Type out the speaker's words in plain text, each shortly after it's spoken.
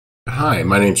Hi,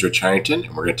 my name's Rich Harrington,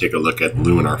 and we're going to take a look at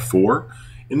Luminar 4.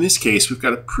 In this case, we've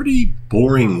got a pretty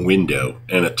boring window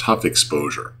and a tough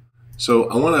exposure. So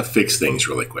I want to fix things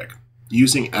really quick.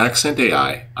 Using Accent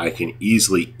AI, I can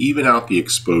easily even out the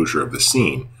exposure of the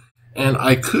scene, and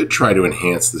I could try to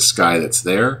enhance the sky that's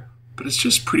there, but it's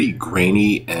just pretty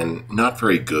grainy and not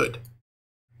very good.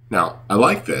 Now, I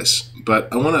like this,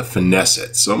 but I want to finesse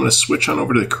it, so I'm going to switch on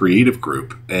over to the Creative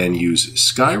group and use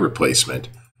Sky Replacement.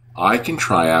 I can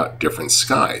try out different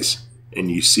skies, and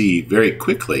you see very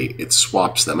quickly it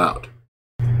swaps them out.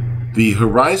 The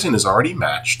horizon is already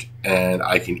matched, and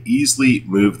I can easily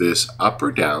move this up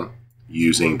or down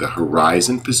using the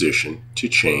horizon position to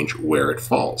change where it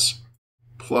falls.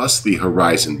 Plus, the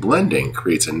horizon blending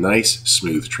creates a nice,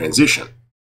 smooth transition.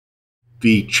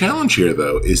 The challenge here,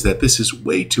 though, is that this is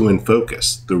way too in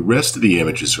focus. The rest of the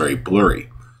image is very blurry.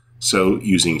 So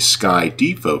using Sky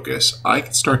Defocus, I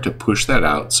can start to push that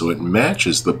out so it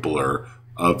matches the blur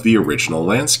of the original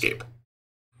landscape.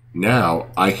 Now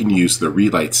I can use the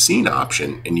Relight Scene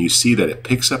option, and you see that it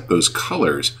picks up those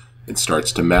colors and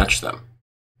starts to match them.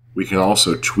 We can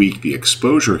also tweak the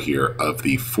exposure here of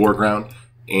the foreground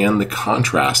and the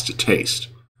contrast to taste.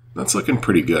 That's looking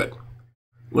pretty good.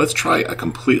 Let's try a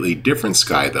completely different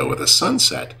sky though with a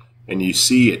sunset, and you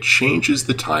see it changes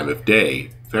the time of day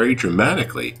very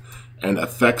dramatically and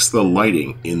affects the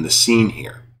lighting in the scene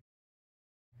here.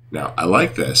 Now I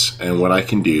like this, and what I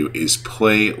can do is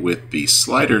play with the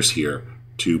sliders here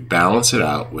to balance it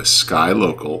out with Sky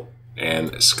Local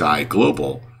and Sky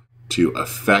Global to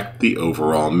affect the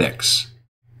overall mix.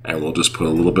 And we'll just put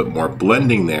a little bit more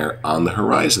blending there on the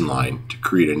horizon line to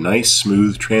create a nice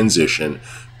smooth transition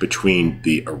between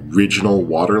the original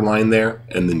waterline there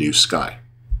and the new sky.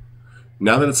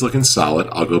 Now that it's looking solid,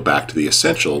 I'll go back to the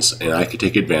essentials and I can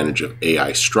take advantage of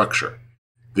AI structure.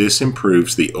 This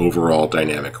improves the overall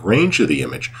dynamic range of the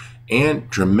image and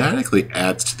dramatically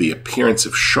adds to the appearance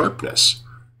of sharpness.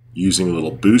 Using a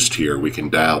little boost here, we can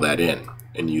dial that in,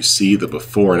 and you see the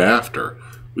before and after.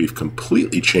 We've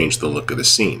completely changed the look of the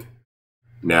scene.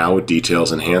 Now with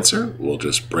Details Enhancer, we'll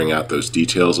just bring out those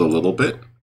details a little bit.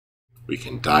 We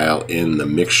can dial in the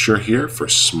mixture here for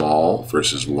small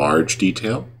versus large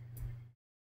detail.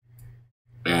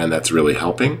 And that's really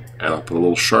helping, and I'll put a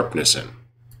little sharpness in.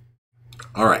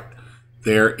 All right,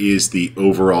 there is the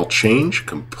overall change,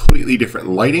 completely different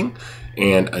lighting,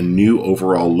 and a new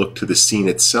overall look to the scene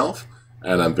itself,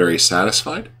 and I'm very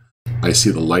satisfied. I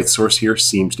see the light source here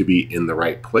seems to be in the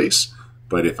right place,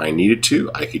 but if I needed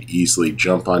to, I could easily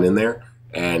jump on in there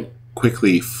and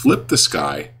quickly flip the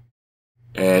sky,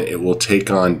 and it will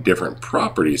take on different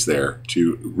properties there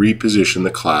to reposition the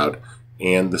cloud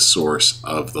and the source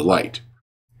of the light.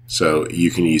 So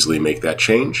you can easily make that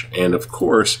change, and of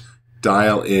course,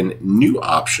 dial in new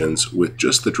options with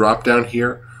just the drop down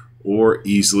here, or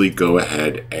easily go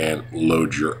ahead and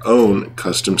load your own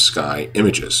custom sky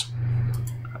images.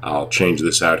 I'll change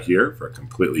this out here for a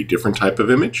completely different type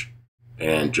of image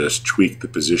and just tweak the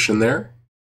position there.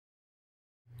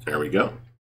 There we go.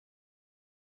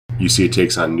 You see it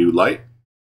takes on new light.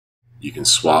 You can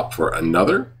swap for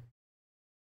another.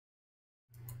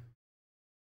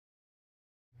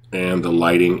 And the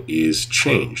lighting is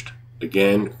changed.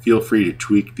 Again, feel free to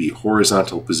tweak the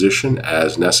horizontal position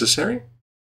as necessary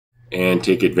and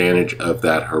take advantage of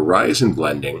that horizon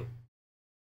blending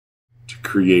to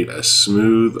create a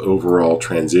smooth overall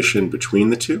transition between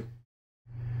the two.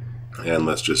 And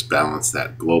let's just balance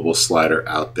that global slider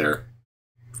out there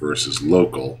versus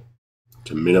local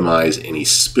to minimize any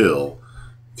spill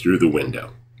through the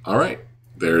window. All right,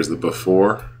 there's the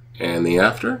before and the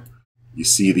after. You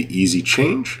see the easy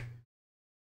change,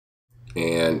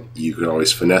 and you can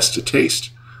always finesse to taste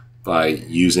by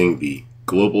using the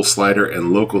global slider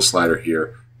and local slider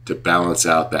here to balance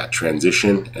out that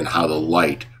transition and how the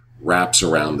light wraps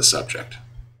around the subject.